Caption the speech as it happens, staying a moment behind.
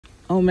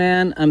Oh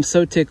man, I'm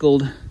so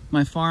tickled.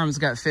 My farm's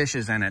got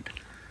fishes in it.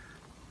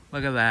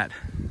 Look at that.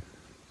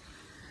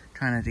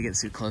 Trying not to get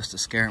too close to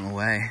scare them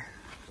away.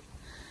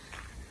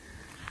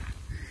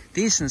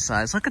 Decent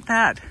size, look at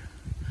that.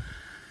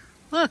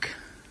 Look.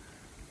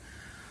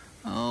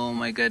 Oh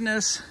my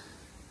goodness.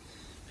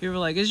 People are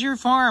like, is your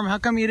farm? How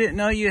come you didn't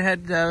know you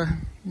had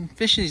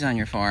fishies on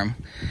your farm?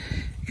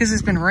 Because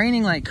it's been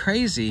raining like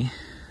crazy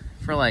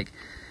for like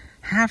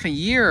half a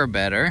year or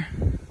better.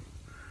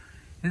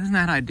 Isn't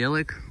that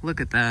idyllic? Look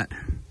at that.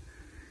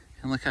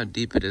 And look how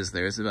deep it is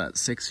there. It's about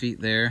 6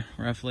 feet there,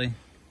 roughly.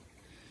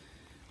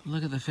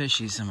 Look at the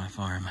fishies on my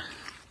farm.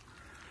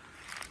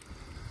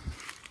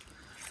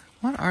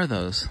 What are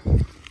those?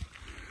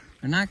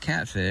 They're not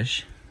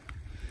catfish.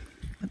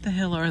 What the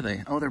hell are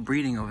they? Oh, they're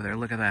breeding over there.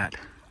 Look at that.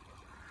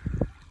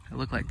 They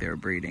look like they were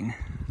breeding.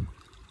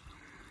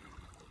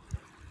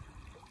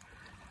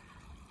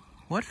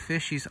 What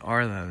fishies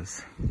are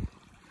those?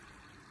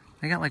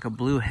 They got like a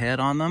blue head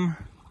on them.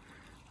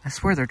 I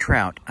swear they're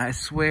trout. I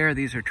swear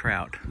these are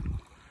trout.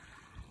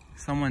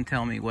 Someone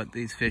tell me what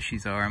these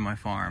fishies are on my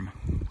farm.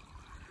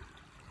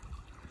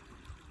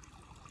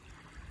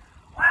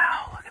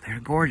 Wow, look at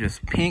they're gorgeous.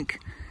 Pink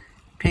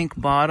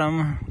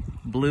bottom,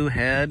 blue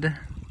head.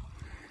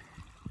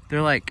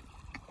 They're like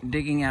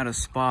digging out a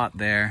spot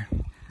there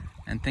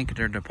and think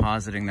they're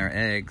depositing their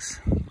eggs.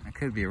 I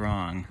could be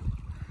wrong.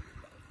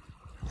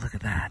 Look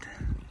at that.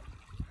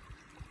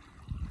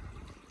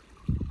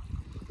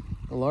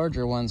 The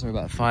larger ones are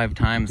about 5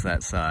 times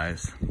that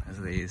size as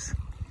these.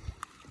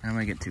 I'm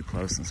gonna get too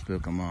close and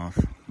spook them off,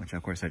 which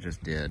of course I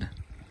just did.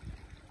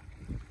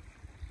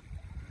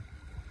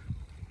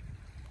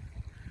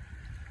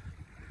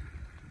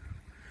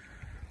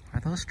 Are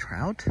those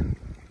trout?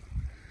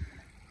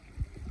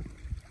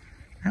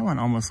 That one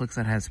almost looks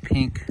like it has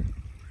pink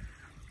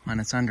on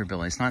its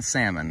underbelly. It's not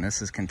salmon.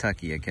 This is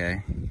Kentucky,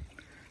 okay?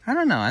 I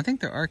don't know. I think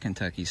there are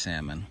Kentucky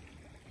salmon.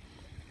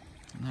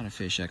 I'm not a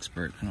fish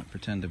expert. I don't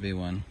pretend to be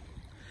one.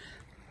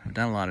 I've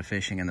done a lot of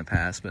fishing in the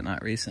past, but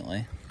not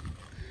recently.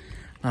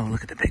 Oh,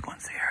 look at the big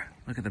ones here.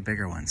 Look at the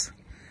bigger ones.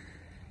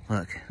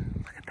 Look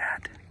at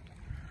that.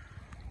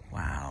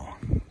 Wow.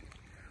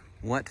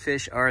 What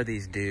fish are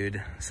these, dude?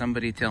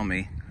 Somebody tell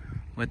me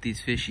what these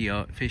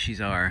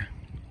fishies are.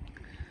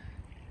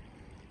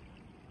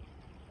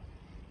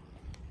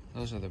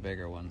 Those are the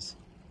bigger ones.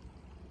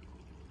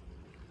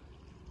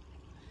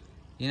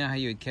 You know how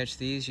you would catch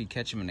these? You'd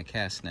catch them in a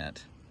cast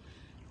net.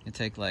 You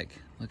take like,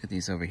 look at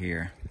these over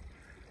here.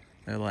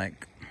 They're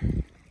like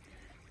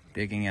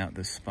digging out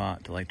this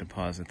spot to like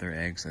deposit their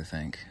eggs, I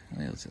think.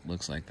 It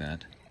looks like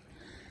that.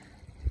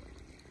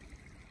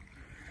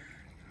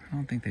 I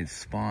don't think they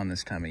spawn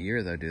this time of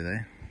year though, do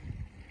they?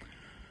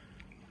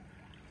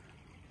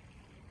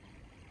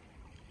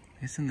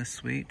 Isn't this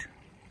sweet?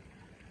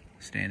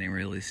 Standing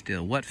really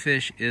still. What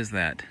fish is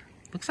that?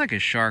 Looks like a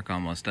shark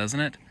almost, doesn't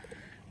it?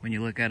 When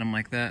you look at them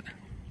like that.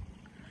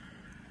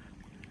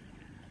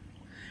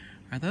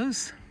 Are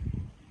those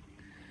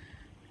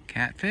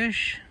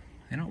catfish?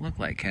 They don't look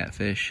like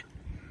catfish.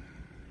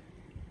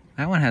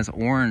 That one has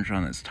orange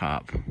on its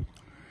top.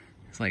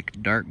 It's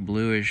like dark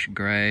bluish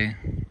gray.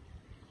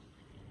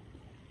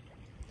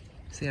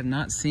 See, I've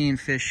not seen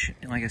fish,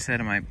 like I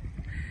said,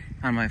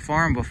 on my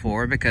farm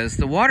before because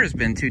the water's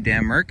been too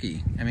damn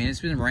murky. I mean,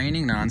 it's been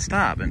raining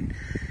nonstop and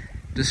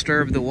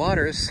disturbed the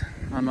waters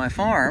on my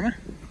farm.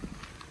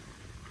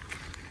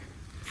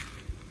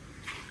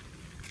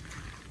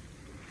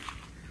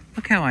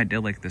 Look how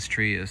idyllic this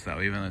tree is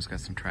though, even though it's got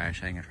some trash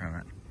hanging from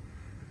it.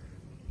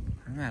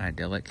 Isn't that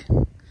idyllic?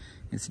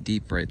 It's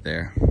deep right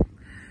there.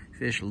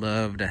 Fish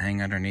love to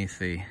hang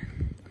underneath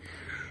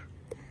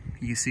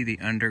you see the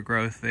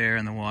undergrowth there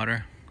in the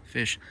water?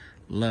 Fish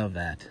love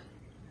that.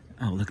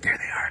 Oh, look, there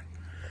they are.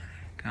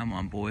 Come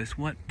on, boys.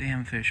 What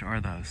damn fish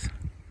are those?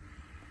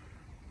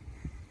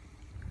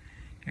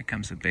 Here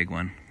comes a big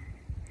one.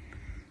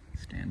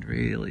 Stand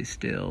really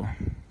still.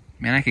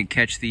 Man, I could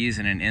catch these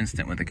in an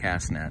instant with a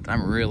cast net.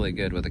 I'm really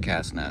good with a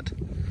cast net.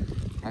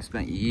 I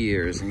spent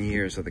years and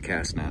years with a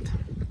cast net.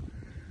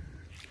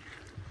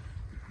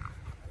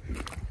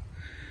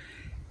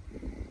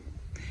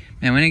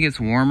 Man, when it gets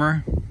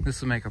warmer,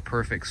 this will make a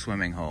perfect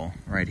swimming hole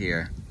right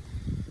here.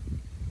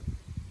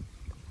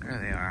 There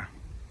they are.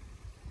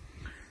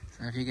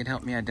 So if you could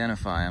help me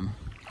identify them.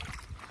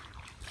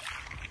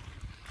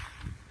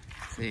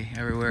 See,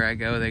 everywhere I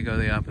go, they go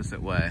the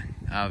opposite way,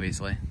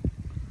 obviously.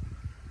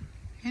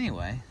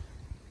 Anyway,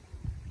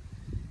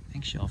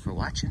 thanks y'all for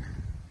watching.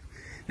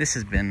 This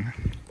has been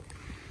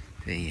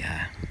the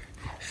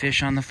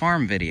Fish on the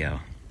Farm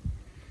video.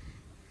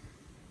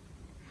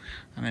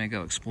 I'm gonna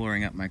go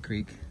exploring up my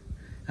creek.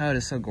 Oh, it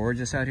is so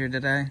gorgeous out here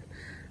today.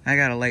 I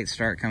got a late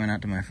start coming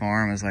out to my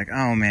farm. I was like,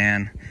 oh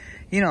man,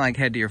 you don't like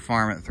head to your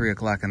farm at 3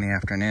 o'clock in the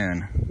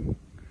afternoon.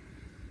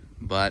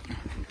 But,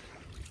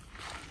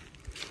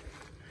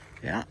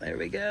 yeah, there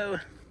we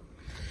go.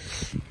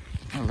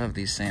 I love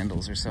these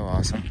sandals, they're so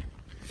awesome.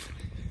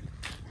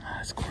 Oh,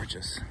 it's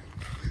gorgeous.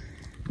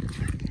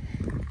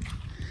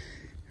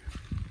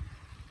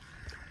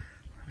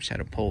 Wish I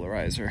had a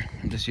polarizer.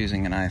 I'm just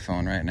using an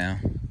iPhone right now.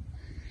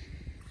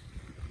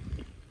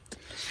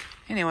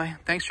 Anyway,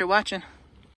 thanks for watching.